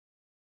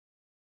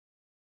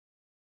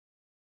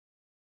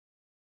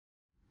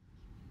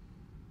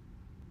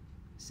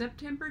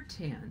September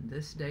 10,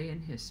 this day in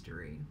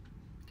history.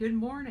 Good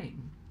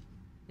morning.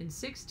 In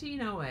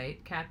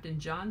 1608, Captain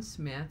John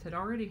Smith had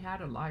already had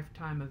a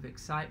lifetime of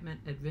excitement,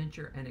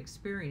 adventure, and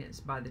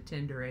experience by the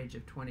tender age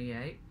of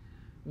 28,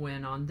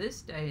 when on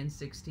this day in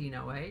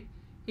 1608,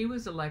 he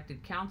was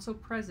elected council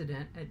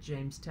president at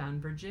Jamestown,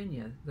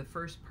 Virginia, the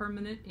first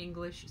permanent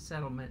English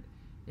settlement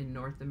in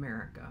North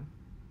America.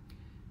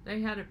 They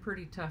had a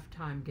pretty tough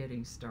time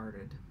getting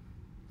started.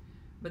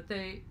 But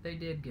they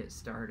did get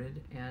started,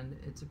 and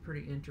it's a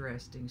pretty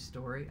interesting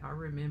story. I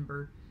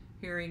remember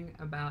hearing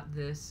about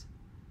this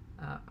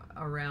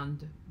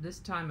around this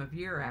time of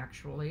year,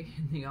 actually,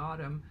 in the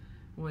autumn,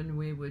 when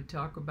we would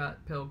talk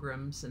about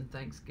pilgrims and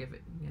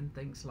Thanksgiving and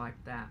things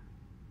like that.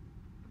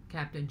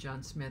 Captain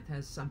John Smith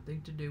has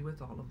something to do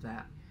with all of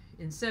that.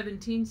 In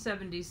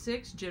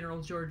 1776, General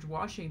George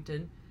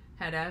Washington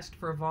had asked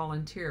for a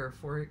volunteer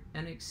for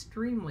an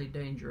extremely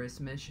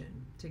dangerous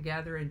mission to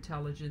gather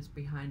intelligence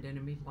behind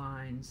enemy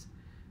lines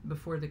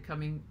before the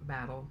coming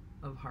Battle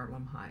of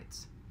Harlem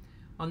Heights.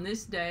 On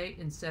this day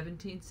in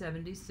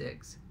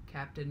 1776,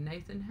 Captain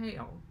Nathan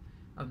Hale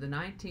of the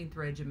 19th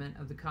Regiment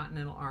of the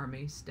Continental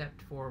Army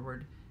stepped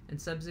forward and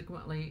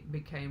subsequently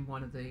became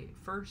one of the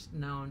first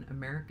known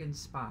American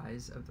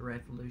spies of the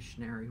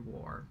Revolutionary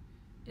War.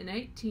 In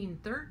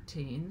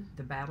 1813,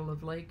 the Battle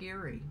of Lake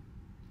Erie.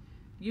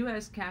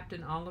 U.S.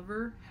 Captain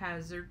Oliver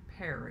Hazard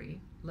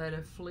Perry led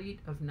a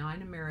fleet of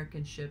 9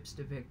 American ships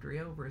to victory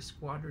over a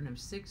squadron of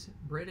 6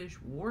 British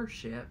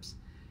warships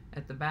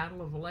at the Battle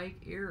of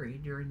Lake Erie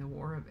during the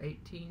War of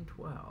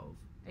 1812.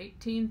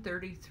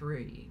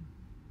 1833.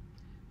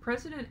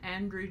 President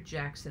Andrew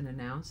Jackson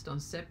announced on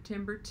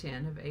September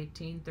 10 of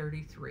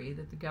 1833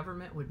 that the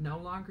government would no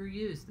longer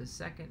use the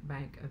Second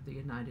Bank of the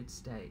United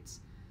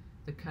States,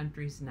 the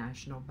country's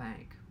national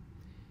bank.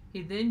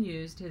 He then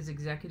used his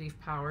executive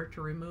power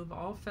to remove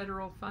all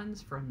federal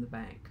funds from the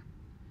bank.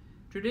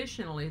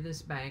 Traditionally,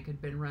 this bank had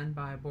been run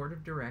by a board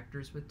of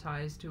directors with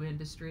ties to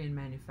industry and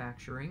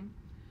manufacturing,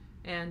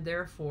 and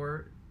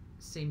therefore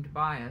seemed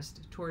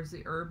biased towards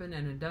the urban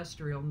and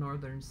industrial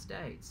northern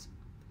states.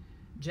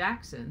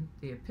 Jackson,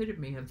 the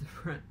epitome of the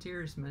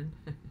frontiersman,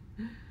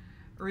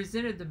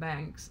 resented the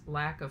bank's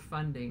lack of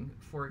funding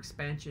for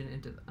expansion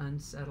into the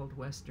unsettled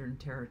western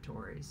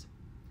territories.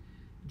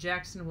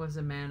 Jackson was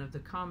a man of the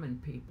common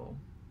people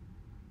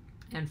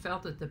and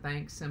felt that the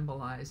bank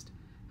symbolized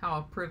how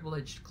a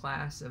privileged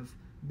class of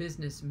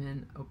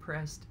businessmen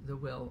oppressed the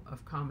will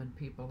of common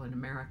people in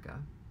America.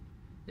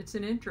 It's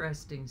an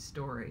interesting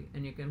story,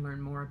 and you can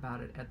learn more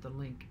about it at the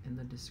link in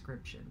the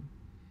description.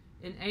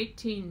 In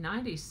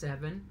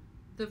 1897,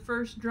 the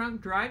first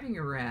drunk driving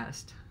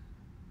arrest.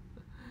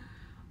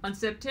 On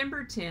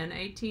September 10,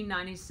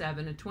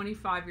 1897, a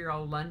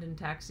 25-year-old London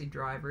taxi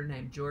driver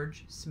named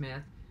George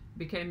Smith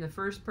became the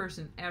first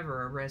person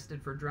ever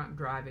arrested for drunk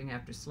driving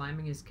after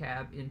slamming his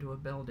cab into a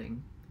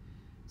building.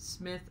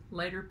 Smith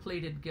later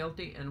pleaded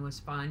guilty and was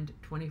fined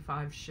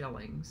 25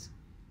 shillings.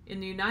 In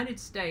the United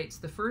States,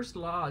 the first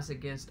laws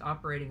against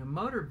operating a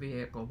motor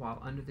vehicle while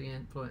under the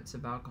influence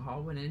of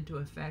alcohol went into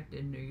effect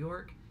in New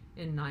York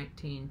in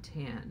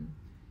 1910.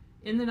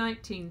 In the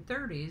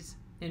 1930s,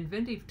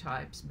 inventive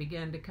types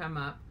began to come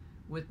up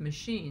with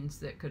machines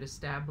that could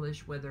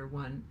establish whether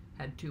one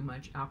had too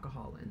much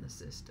alcohol in the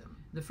system.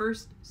 The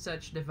first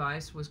such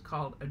device was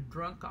called a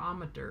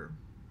drunkometer.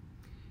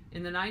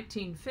 In the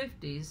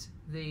 1950s,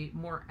 the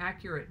more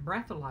accurate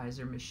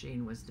breathalyzer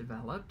machine was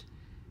developed,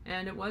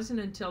 and it wasn't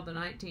until the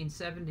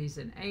 1970s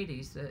and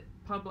 80s that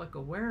public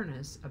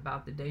awareness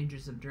about the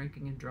dangers of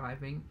drinking and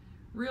driving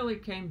really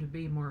came to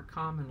be more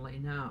commonly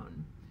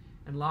known,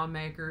 and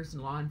lawmakers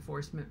and law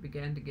enforcement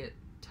began to get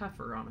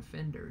tougher on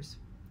offenders.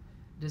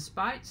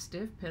 Despite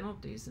stiff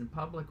penalties and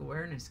public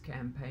awareness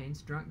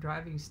campaigns, drunk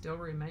driving still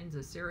remains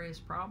a serious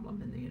problem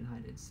in the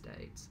United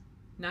States.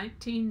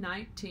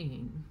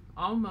 1919,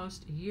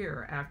 almost a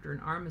year after an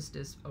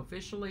armistice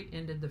officially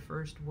ended the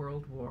First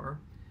World War,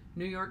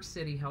 New York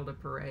City held a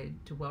parade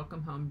to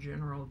welcome home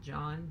General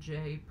John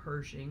J.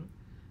 Pershing,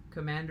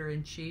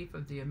 Commander-in-Chief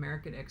of the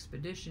American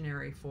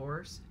Expeditionary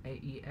Force,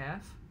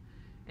 AEF,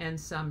 and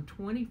some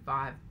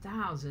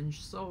 25,000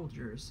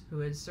 soldiers who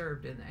had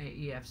served in the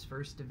AEF's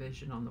 1st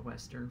Division on the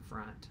Western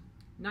Front.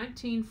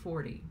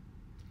 1940.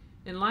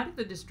 In light of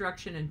the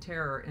destruction and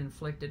terror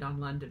inflicted on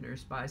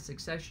Londoners by a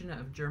succession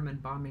of German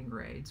bombing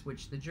raids,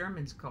 which the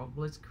Germans called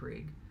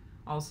Blitzkrieg,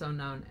 also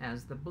known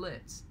as the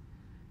Blitz,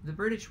 the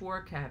British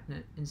War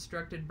Cabinet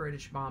instructed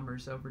British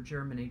bombers over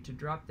Germany to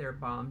drop their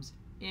bombs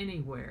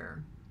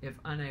anywhere if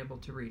unable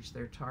to reach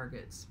their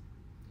targets.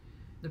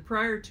 The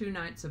prior 2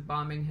 nights of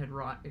bombing had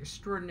wrought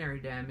extraordinary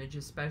damage,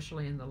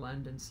 especially in the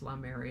London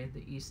slum area,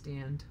 the East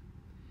End.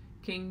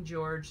 King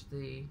George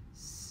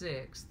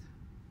VI,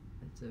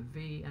 that's a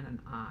V and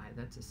an I,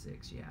 that's a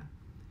 6, yeah.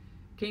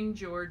 King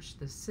George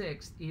VI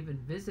even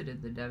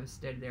visited the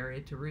devastated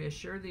area to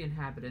reassure the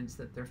inhabitants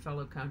that their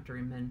fellow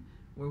countrymen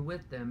were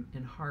with them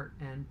in heart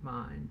and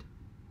mind.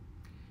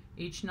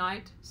 Each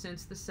night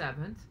since the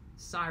 7th,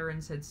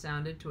 sirens had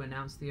sounded to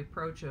announce the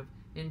approach of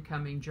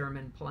incoming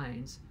German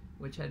planes,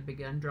 which had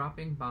begun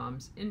dropping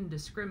bombs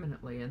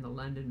indiscriminately in the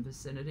London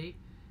vicinity,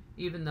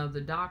 even though the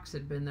docks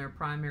had been their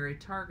primary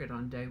target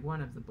on day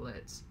one of the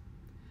Blitz.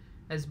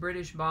 As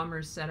British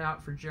bombers set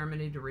out for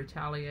Germany to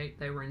retaliate,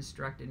 they were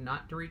instructed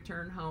not to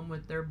return home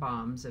with their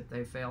bombs if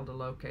they failed to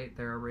locate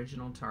their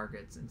original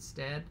targets.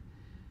 Instead,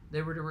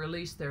 they were to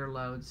release their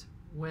loads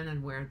when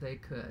and where they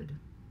could.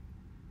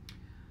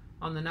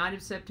 On the night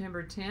of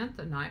September 10th,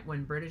 a night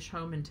when British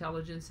Home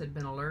Intelligence had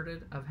been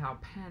alerted of how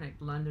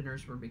panicked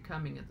Londoners were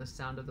becoming at the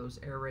sound of those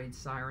air raid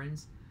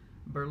sirens,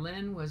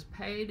 Berlin was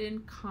paid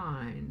in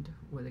kind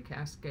with a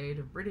cascade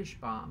of British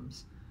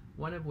bombs,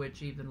 one of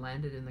which even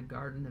landed in the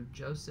garden of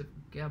Joseph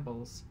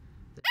Goebbels,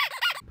 the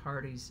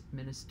party's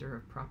Minister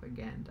of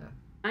Propaganda.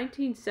 In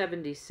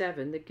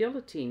 1977, the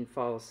guillotine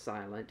falls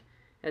silent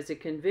as a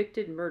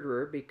convicted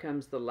murderer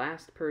becomes the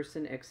last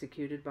person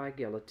executed by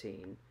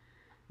guillotine.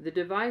 The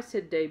device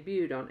had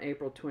debuted on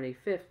April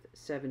 25,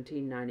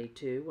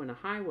 1792, when a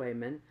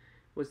highwayman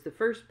was the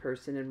first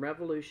person in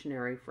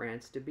revolutionary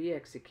France to be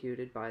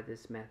executed by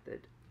this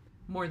method.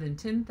 More than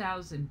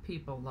 10,000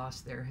 people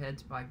lost their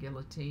heads by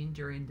guillotine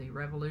during the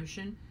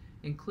Revolution,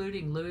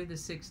 including Louis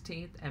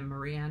XVI and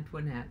Marie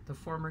Antoinette, the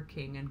former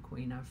King and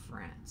Queen of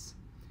France.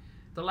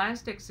 The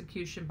last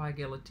execution by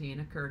guillotine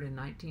occurred in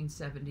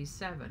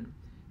 1977,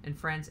 and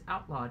France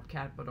outlawed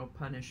capital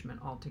punishment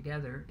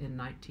altogether in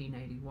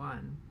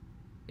 1981.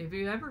 If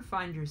you ever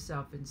find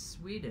yourself in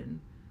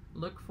Sweden,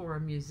 look for a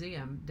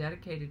museum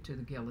dedicated to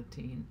the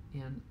guillotine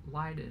in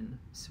Leiden,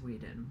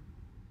 Sweden.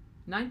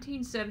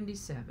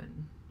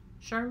 1977.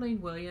 Charlene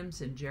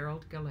Williams and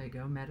Gerald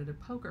Gallego met at a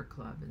poker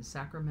club in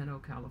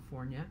Sacramento,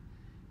 California,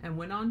 and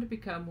went on to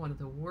become one of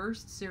the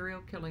worst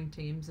serial killing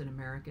teams in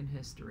American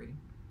history.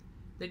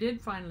 They did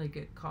finally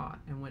get caught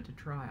and went to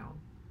trial.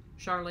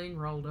 Charlene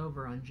rolled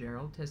over on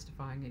Gerald,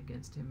 testifying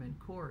against him in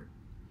court.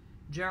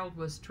 Gerald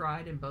was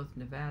tried in both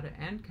Nevada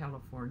and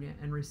California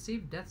and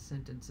received death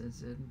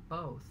sentences in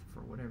both,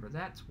 for whatever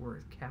that's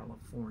worth,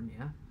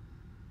 California.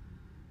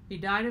 He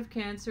died of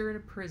cancer in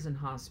a prison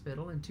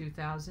hospital in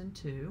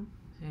 2002.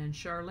 And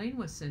Charlene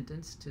was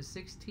sentenced to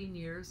 16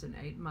 years and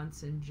 8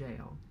 months in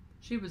jail.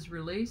 She was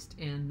released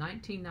in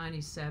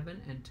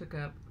 1997 and took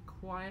up a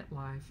quiet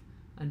life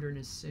under an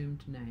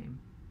assumed name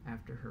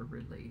after her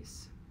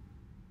release.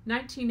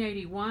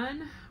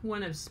 1981,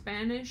 one of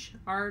Spanish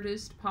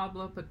artist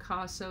Pablo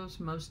Picasso's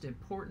most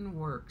important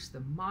works, the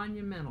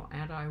monumental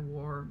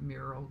anti-war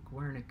mural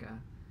Guernica,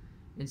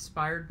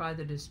 inspired by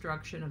the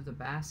destruction of the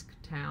Basque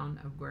town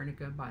of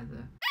Guernica by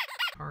the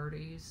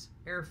Party's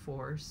Air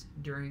Force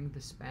during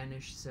the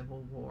Spanish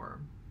Civil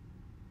War.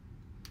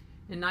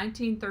 In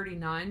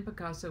 1939,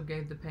 Picasso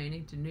gave the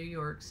painting to New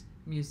York's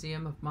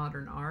Museum of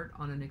Modern Art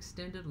on an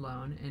extended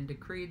loan and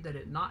decreed that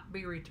it not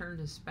be returned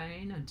to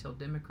Spain until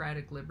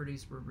democratic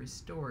liberties were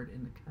restored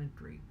in the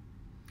country.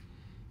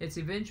 Its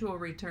eventual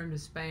return to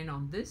Spain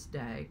on this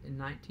day in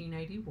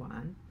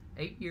 1981,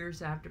 8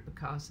 years after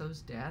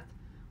Picasso's death,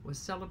 was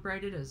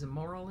celebrated as a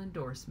moral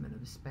endorsement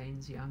of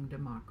Spain's young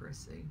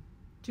democracy.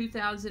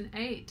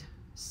 2008,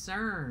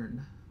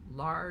 CERN,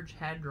 Large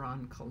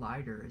Hadron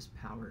Collider, is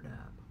powered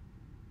up.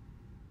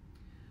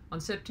 On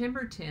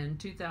September 10,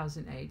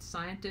 2008,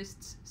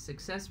 scientists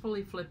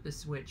successfully flipped the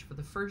switch for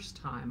the first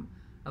time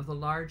of the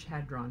Large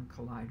Hadron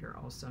Collider,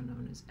 also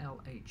known as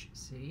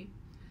LHC,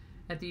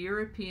 at the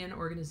European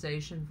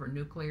Organization for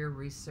Nuclear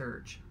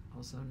Research,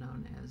 also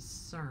known as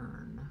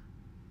CERN.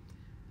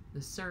 The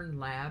CERN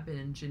lab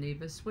in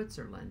Geneva,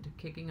 Switzerland,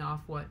 kicking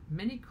off what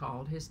many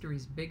called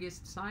history's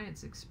biggest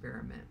science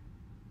experiment.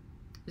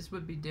 This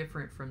would be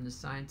different from the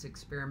science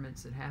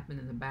experiments that happen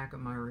in the back of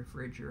my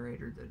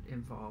refrigerator that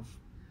involve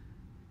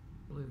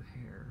blue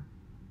hair.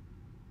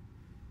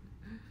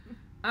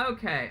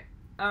 Okay,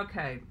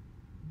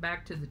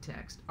 back to the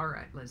text. All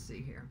right, let's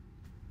see here.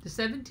 The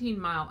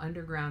 17-mile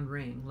underground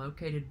ring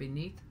located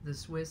beneath the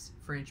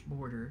Swiss-French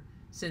border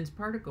sends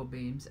particle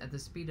beams at the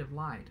speed of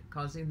light,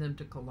 causing them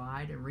to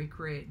collide and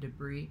recreate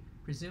debris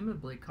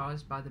presumably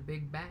caused by the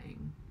Big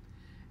Bang.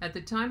 At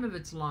the time of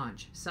its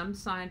launch, some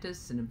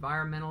scientists and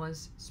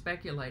environmentalists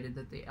speculated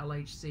that the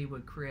LHC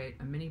would create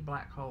a mini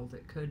black hole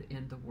that could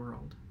end the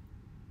world.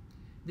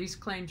 These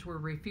claims were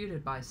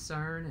refuted by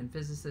CERN and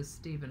physicist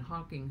Stephen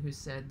Hawking, who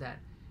said that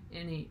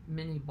any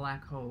mini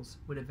black holes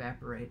would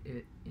evaporate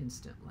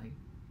instantly.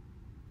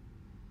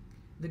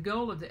 The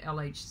goal of the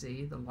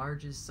LHC, the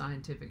largest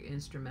scientific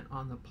instrument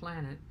on the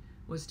planet,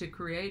 was to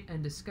create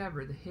and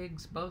discover the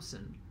Higgs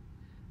boson,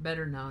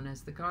 better known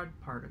as the God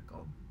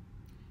particle.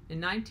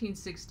 In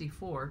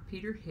 1964,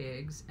 Peter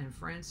Higgs and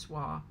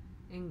Francois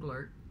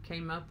Englert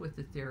came up with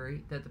the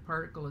theory that the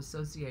particle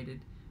associated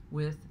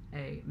with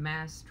a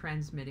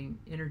mass-transmitting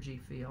energy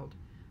field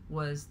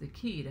was the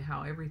key to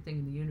how everything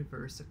in the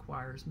universe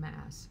acquires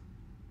mass.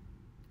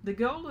 The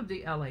goal of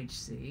the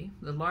LHC,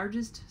 the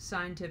largest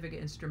scientific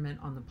instrument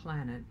on the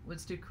planet,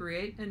 was to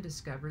create and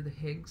discover the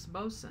Higgs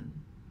boson,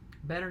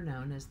 better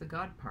known as the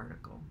God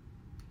particle.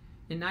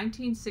 In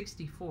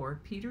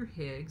 1964, Peter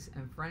Higgs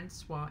and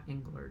Francois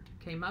Englert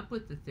came up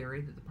with the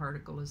theory that the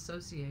particle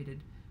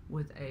associated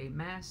with a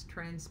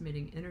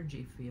mass-transmitting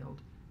energy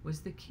field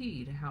was the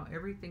key to how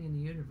everything in the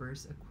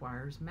universe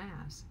acquires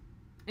mass.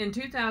 In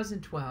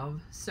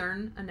 2012,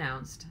 CERN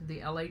announced the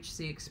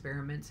LHC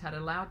experiments had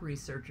allowed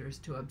researchers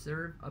to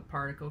observe a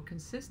particle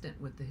consistent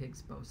with the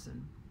Higgs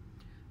boson.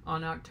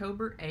 On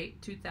October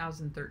 8,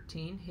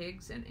 2013,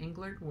 Higgs and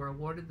Englert were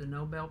awarded the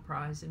Nobel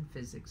Prize in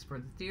Physics for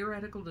the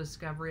theoretical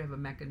discovery of a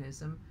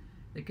mechanism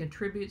that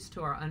contributes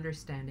to our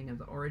understanding of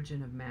the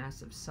origin of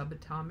mass of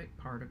subatomic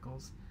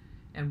particles,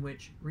 and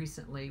which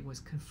recently was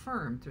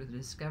confirmed through the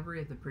discovery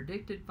of the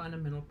predicted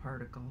fundamental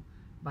particle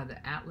by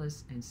the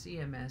ATLAS and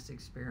CMS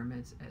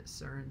experiments at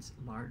CERN's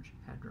Large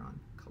Hadron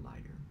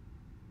Collider.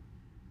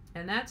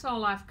 And that's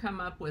all I've come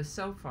up with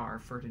so far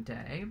for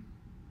today.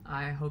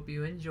 I hope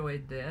you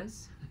enjoyed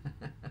this.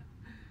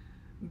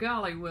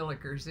 Golly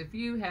willikers, if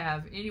you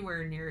have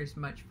anywhere near as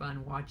much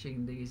fun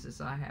watching these as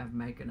I have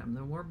making them,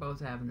 then we're both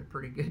having a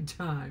pretty good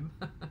time.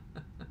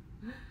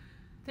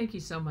 Thank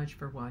you so much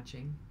for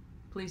watching.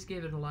 Please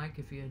give it a like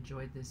if you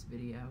enjoyed this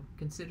video.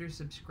 Consider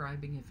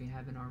subscribing if you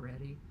haven't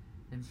already,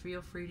 and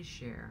feel free to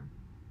share.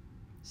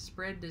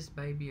 Spread this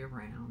baby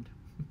around.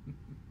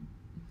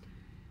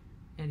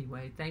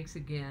 Anyway, thanks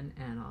again,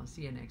 and I'll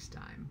see you next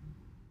time.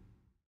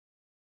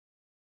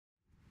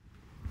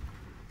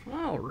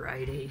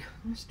 Alrighty,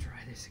 let's try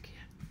this again.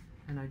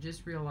 And I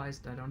just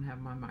realized I don't have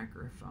my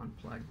microphone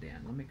plugged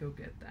in. Let me go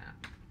get that.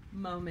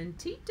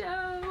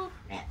 Momentito!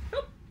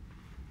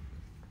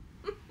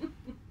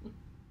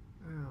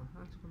 Oh,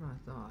 that's what I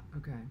thought.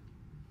 Okay.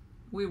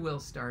 We will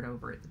start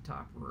over at the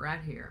top,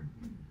 right here.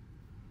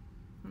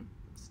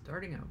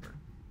 Starting over.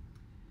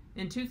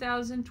 In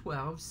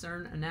 2012,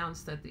 CERN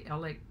announced that the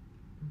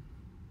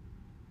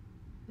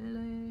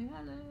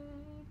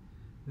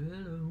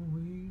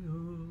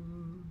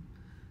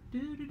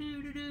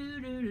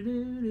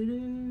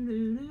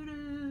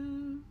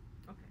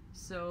Okay,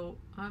 so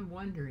I'm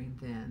wondering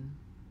then,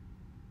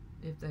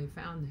 if they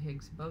found the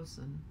Higgs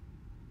boson,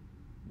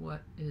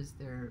 what is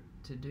there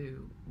to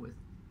do with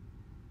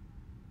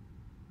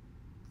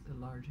the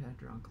Large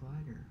Hadron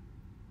Collider?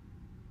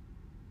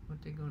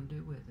 What they gonna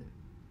do with it?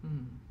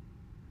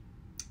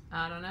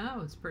 I don't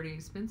know. It's pretty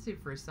expensive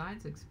for a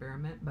science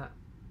experiment, but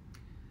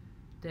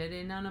that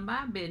ain't none of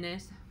my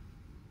business.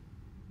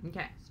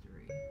 Okay.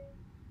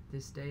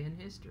 This day in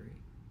history.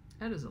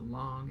 That is a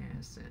long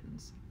ass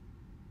sentence.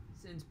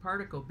 Sends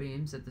particle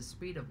beams at the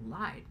speed of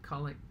light,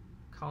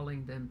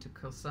 calling them to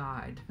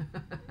collide.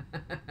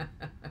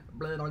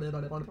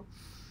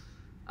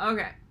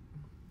 Okay.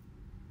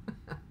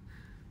 I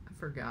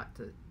forgot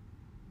the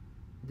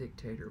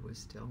dictator was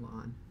still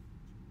on.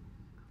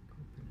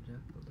 Open it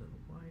up a little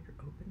wider.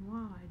 Open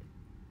wide.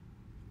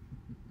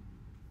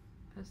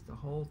 That's the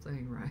whole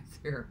thing right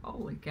there.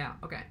 Holy cow.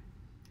 Okay.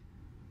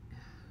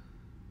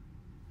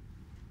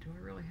 Do I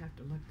really have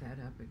to look that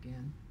up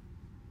again?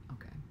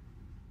 Okay.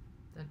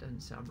 That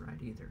doesn't sound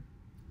right either.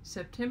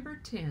 September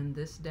 10,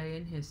 this day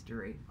in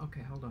history.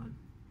 Okay, hold on.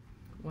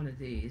 One of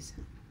these.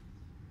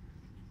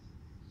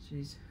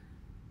 She's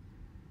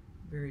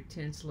very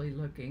tensely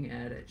looking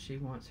at it. She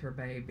wants her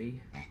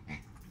baby.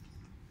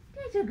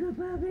 That's a good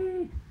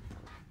puppy.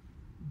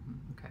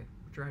 Okay,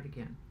 try it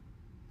again.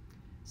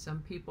 Some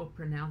people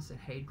pronounce it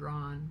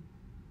Hadron,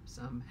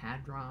 some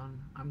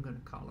Hadron. I'm going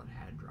to call it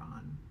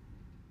Hadron.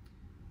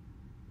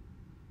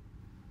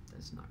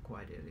 That's not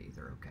quite it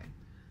either. Okay,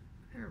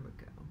 there we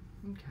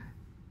go. Okay,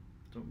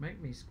 don't make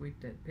me squeak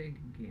that pig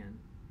again.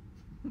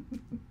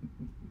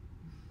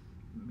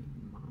 Mean